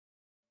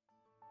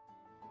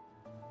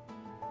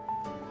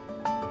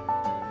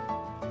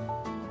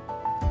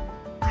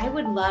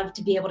would love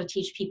to be able to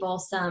teach people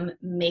some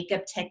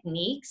makeup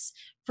techniques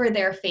for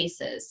their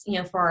faces.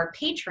 For our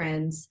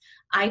patrons,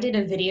 I did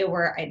a video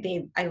where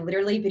I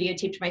literally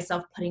videotaped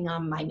myself putting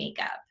on my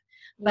makeup.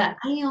 Yeah.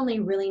 But I only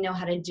really know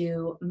how to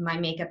do my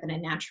makeup in a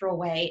natural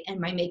way and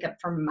my makeup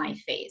for my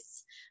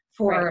face,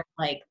 Right. for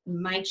like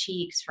my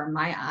cheeks, for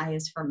my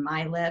eyes, for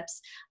my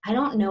lips. I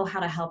don't know how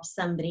to help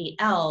somebody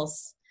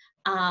else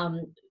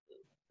um,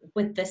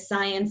 with the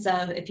science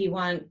of, if you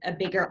want a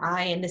bigger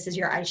eye and this is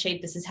your eye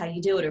shape, this is how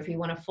you do it. Or if you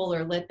want a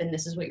fuller lip and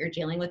this is what you're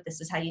dealing with,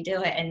 this is how you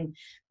do it. And,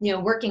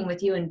 working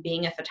with you and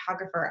being a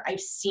photographer, I've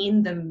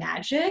seen the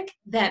magic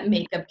that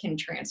makeup can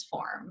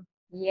transform.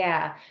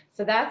 Yeah.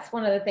 So that's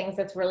one of the things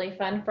that's really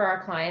fun for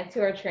our clients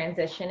who are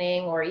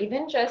transitioning or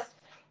even just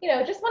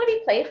want to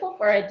be playful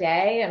for a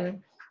day.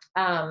 And,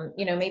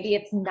 maybe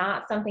it's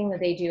not something that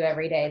they do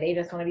every day. They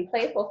just want to be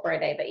playful for a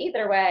day. But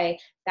either way,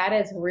 that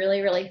is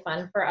really, really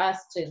fun for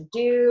us to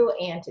do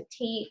and to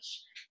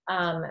teach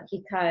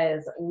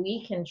because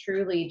we can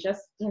truly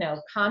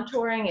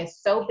contouring is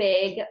so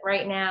big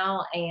right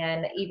now.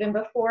 And even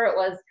before it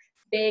was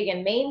big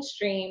and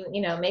mainstream,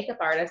 makeup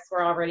artists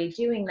were already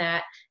doing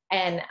that.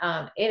 And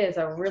it is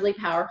a really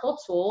powerful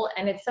tool.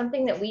 And it's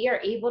something that we are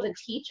able to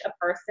teach a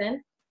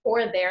person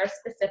for their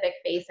specific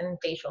face and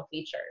facial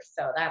features.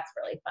 So that's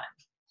really fun.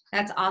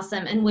 That's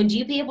awesome. And would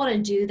you be able to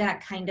do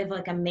that kind of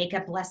like a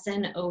makeup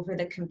lesson over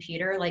the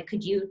computer? Like,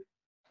 could you?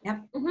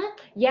 Yep.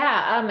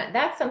 Yeah,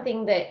 that's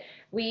something that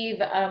we've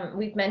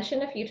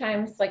mentioned a few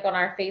times, like on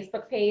our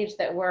Facebook page,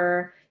 that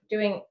we're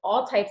doing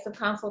all types of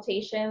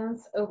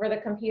consultations over the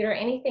computer.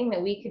 Anything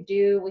that we could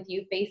do with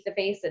you face to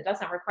face that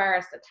doesn't require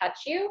us to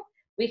touch you,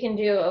 we can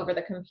do over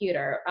the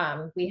computer.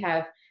 We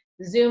have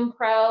Zoom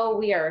Pro.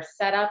 We are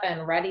set up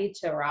and ready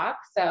to rock.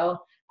 So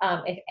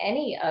if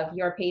any of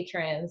your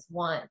patrons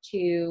want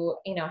to,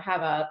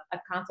 have a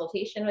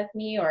consultation with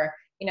me or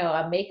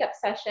a makeup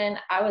session,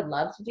 I would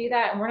love to do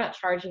that. And we're not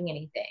charging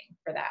anything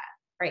for that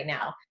right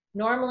now.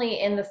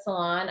 Normally in the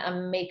salon,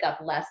 a makeup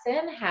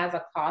lesson has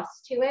a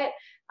cost to it.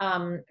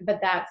 But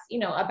that's,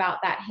 about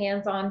that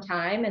hands-on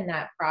time and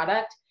that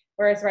product.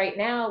 Whereas right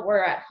now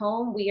we're at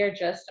home, we are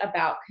just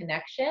about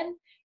connection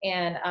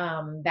and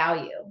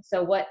value.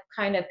 So what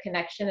kind of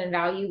connection and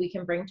value we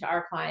can bring to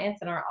our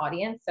clients and our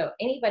audience. So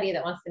anybody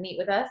that wants to meet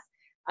with us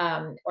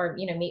or,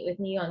 meet with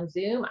me on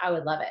Zoom, I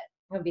would love it.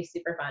 It would be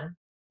super fun.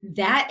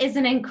 That is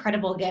an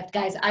incredible gift,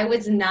 guys. I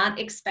was not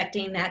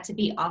expecting that to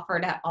be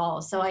offered at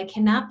all. So I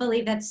cannot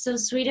believe that's so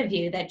sweet of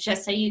you, that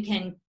just so you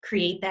can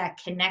create that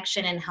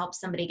connection and help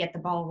somebody get the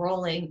ball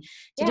rolling,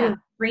 to do a Yeah.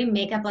 free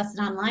makeup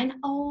lesson online.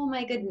 Oh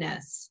my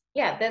goodness.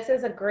 Yeah, this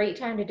is a great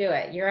time to do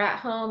it. You're at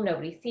home,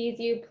 nobody sees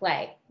you,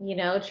 play.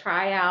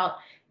 Try out.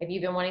 If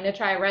you've been wanting to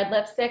try red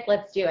lipstick,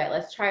 let's do it.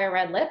 Let's try a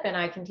red lip, and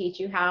I can teach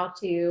you how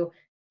to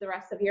the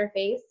rest of your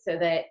face so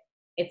that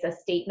it's a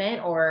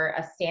statement or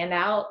a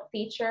standout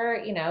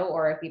feature,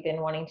 or if you've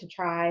been wanting to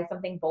try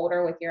something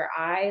bolder with your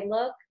eye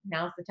look,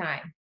 now's the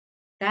time.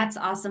 That's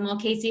awesome. Well,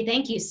 Casey,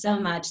 thank you so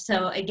much.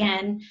 So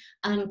again,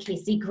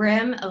 Casey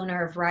Grimm,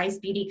 owner of Rise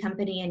Beauty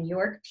Company in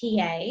York,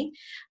 PA.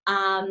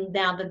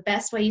 Now, the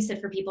best way you said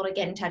for people to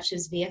get in touch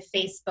is via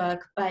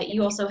Facebook, but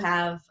you also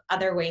have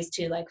other ways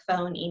too, like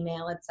phone,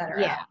 email,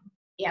 etc. Yeah,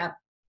 Yeah.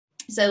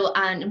 So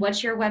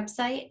what's your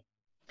website?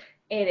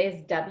 it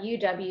is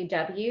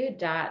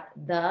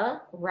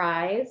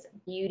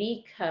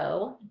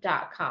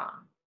www.therisebeautyco.com.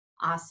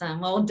 Awesome.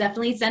 Well, we'll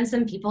definitely send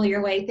some people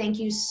your way. Thank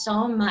you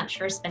so much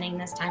for spending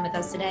this time with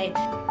us today.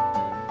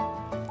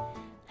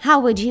 How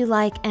would you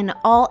like an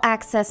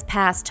all-access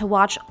pass to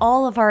watch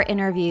all of our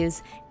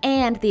interviews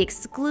and the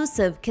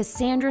exclusive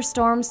Cassandra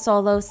Storm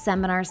Solo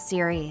Seminar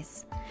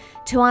Series?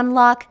 To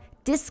unlock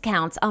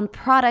discounts on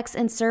products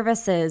and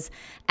services,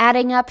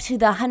 adding up to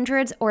the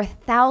hundreds or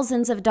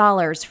thousands of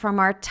dollars from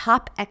our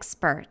top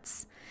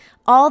experts.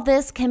 All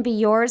this can be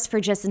yours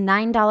for just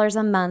 $9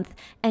 a month,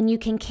 and you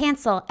can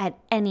cancel at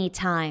any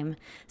time.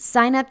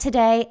 Sign up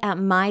today at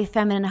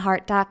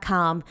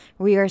myfeminineheart.com.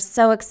 We are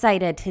so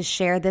excited to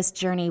share this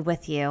journey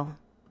with you.